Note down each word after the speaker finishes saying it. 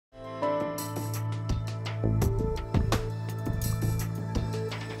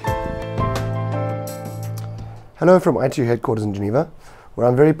Hello from ITU headquarters in Geneva, where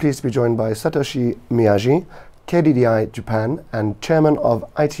I'm very pleased to be joined by Satoshi Miyaji, KDDI Japan, and chairman of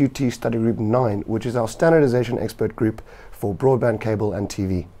ITUT Study Group 9, which is our standardization expert group for broadband cable and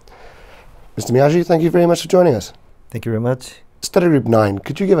TV. Mr. Miyaji, thank you very much for joining us. Thank you very much. Study Group 9,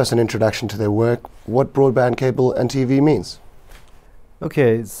 could you give us an introduction to their work, what broadband cable and TV means?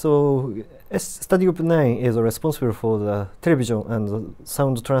 Okay, so Study Group 9 is responsible for the television and the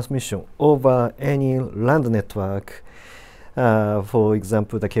sound transmission over any land network, for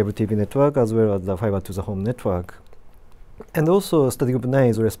example, the cable TV network as well as the fiber to the home network. And also Study Group 9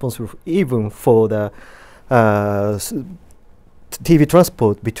 is responsible even for the TV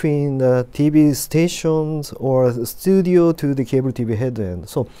transport between the TV stations or studio to the cable TV head end.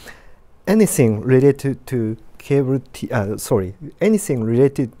 So anything related to anything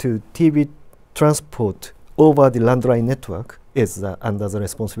related to TV transport over the landline network is under the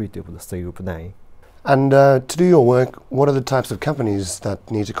responsibility of the Study Group 9. And to do your work, what are the types of companies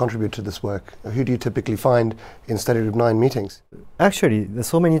that need to contribute to this work? Who do you typically find in Study Group 9 meetings? Actually, there's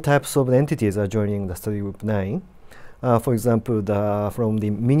so many types of entities are joining the Study Group 9. For example, from the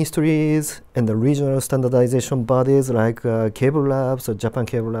ministries and the regional standardization bodies like Cable Labs or Japan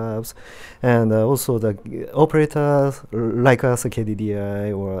Cable Labs, and also the operators like us,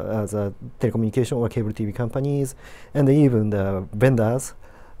 KDDI, or as a telecommunication or cable TV companies, and even the vendors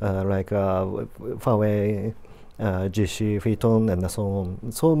like Huawei, GC, Phaeton, and so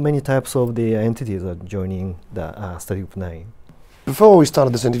on. So many types of the entities are joining the Study Group 9. Before we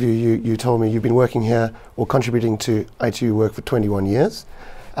started this interview, you told me you've been working here or contributing to ITU work for 21 years.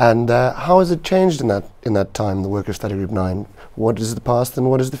 And how has it changed in that time, the work of Study Group 9? What is the past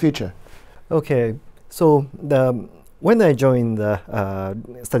and what is the future? Okay, so when I joined the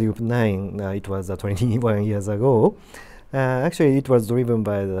Study Group 9, it was 21 years ago. Actually, it was driven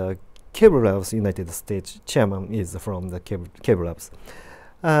by the Cable Labs United States. Chairman is from the Cable Labs.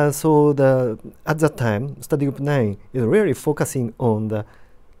 So at that time, Study Group 9 is really focusing on the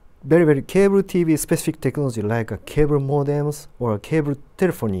very cable TV specific technology like cable modems or cable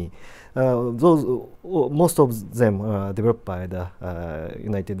telephony. Most of them are developed by the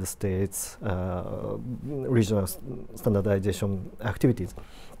United States regional standardization activities.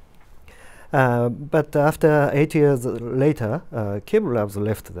 But after 8 years later, Cable Labs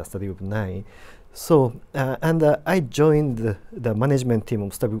left the Study Group 9. So, I joined the management team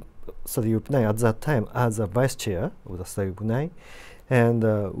of Study Group 9 at that time as a vice chair of the Study Group 9. And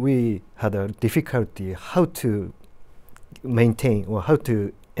we had a difficulty how to maintain or how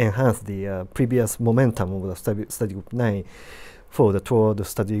to enhance the previous momentum of the Study Group 9 toward the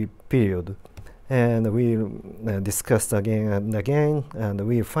study period. And we discussed again and again, and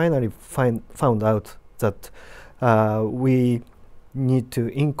we finally found out that we need to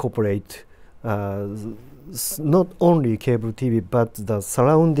incorporate not only cable TV, but the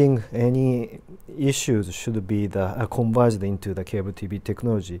surrounding any issues should be converged into the cable TV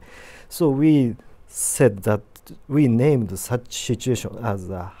technology. So we said that we named such situation as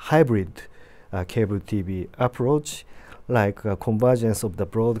a hybrid cable TV approach, like convergence of the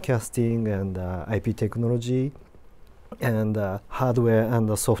broadcasting and IP technology, and hardware and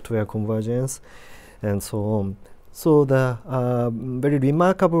the software convergence, and so on. So the very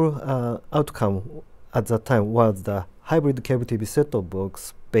remarkable outcome at that time was the hybrid cable TV set-top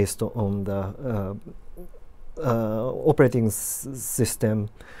box based on the operating system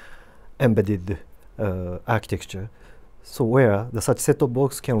embedded architecture. So where such set-top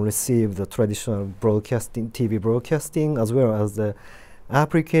box can receive the traditional TV broadcasting as well as the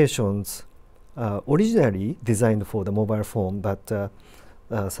applications originally designed for the mobile phone, but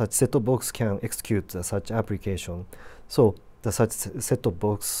such set-top box can execute such application. So such set-top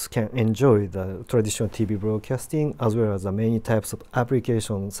box can enjoy the traditional TV broadcasting as well as many types of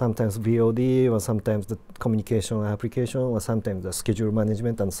applications, sometimes VOD or sometimes the communication application or sometimes the schedule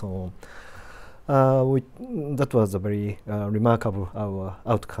management and so on. That was a very remarkable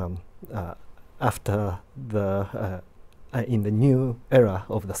outcome after in the new era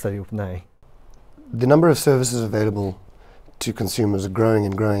of the Study Group 9. The number of services available to consumers are growing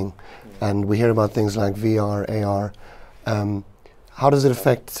and growing, and we hear about things like VR, AR. How does it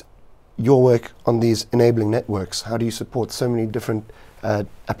affect your work on these enabling networks? How do you support so many different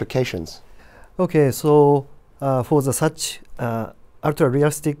applications? Okay, so for such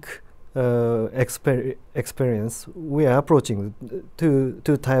ultra-realistic experience, we are approaching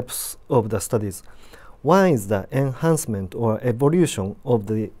two types of the studies. One is the enhancement or evolution of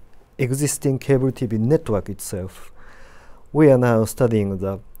the existing cable TV network itself. We are now studying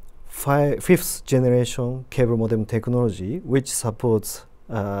the fifth generation cable modem technology, which supports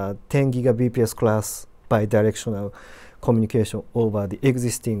 10 gigabps class bidirectional communication over the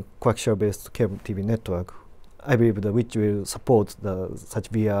existing coaxial-based cable TV network, I believe that which will support such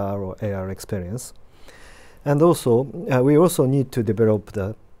VR or AR experience. And also, we also need to develop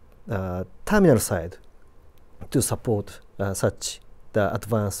the terminal side to support such the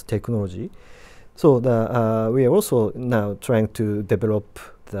advanced technology. So we are also now trying to develop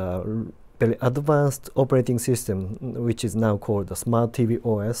the very advanced operating system, which is now called the Smart TV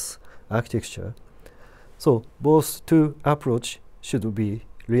OS architecture. So both two approach should be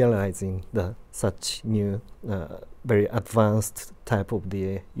realizing such new, very advanced type of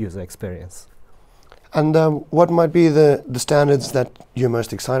the user experience. And what might be the standards that you're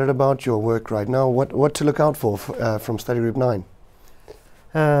most excited about, your work right now? What to look out for from Study Group 9?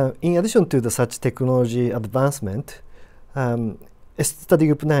 In addition to such technology advancement, Study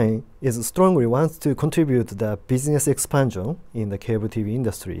Group 9 is strongly wants to contribute the business expansion in the cable TV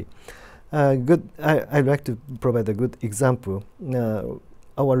industry. I'd like to provide a good example.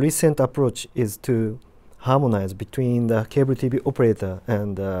 Our recent approach is to harmonize between the cable TV operator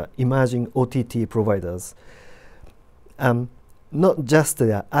and emerging OTT providers. Not just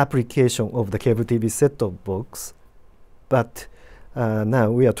the application of the cable TV set-top box, but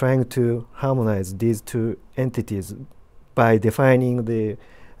now we are trying to harmonize these two entities by defining the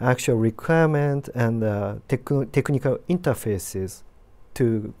actual requirement and technical interfaces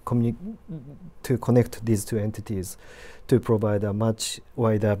to connect these two entities to provide a much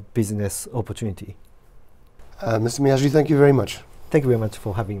wider business opportunity. Mr. Miyaji, thank you very much. Thank you very much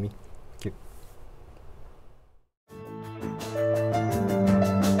for having me.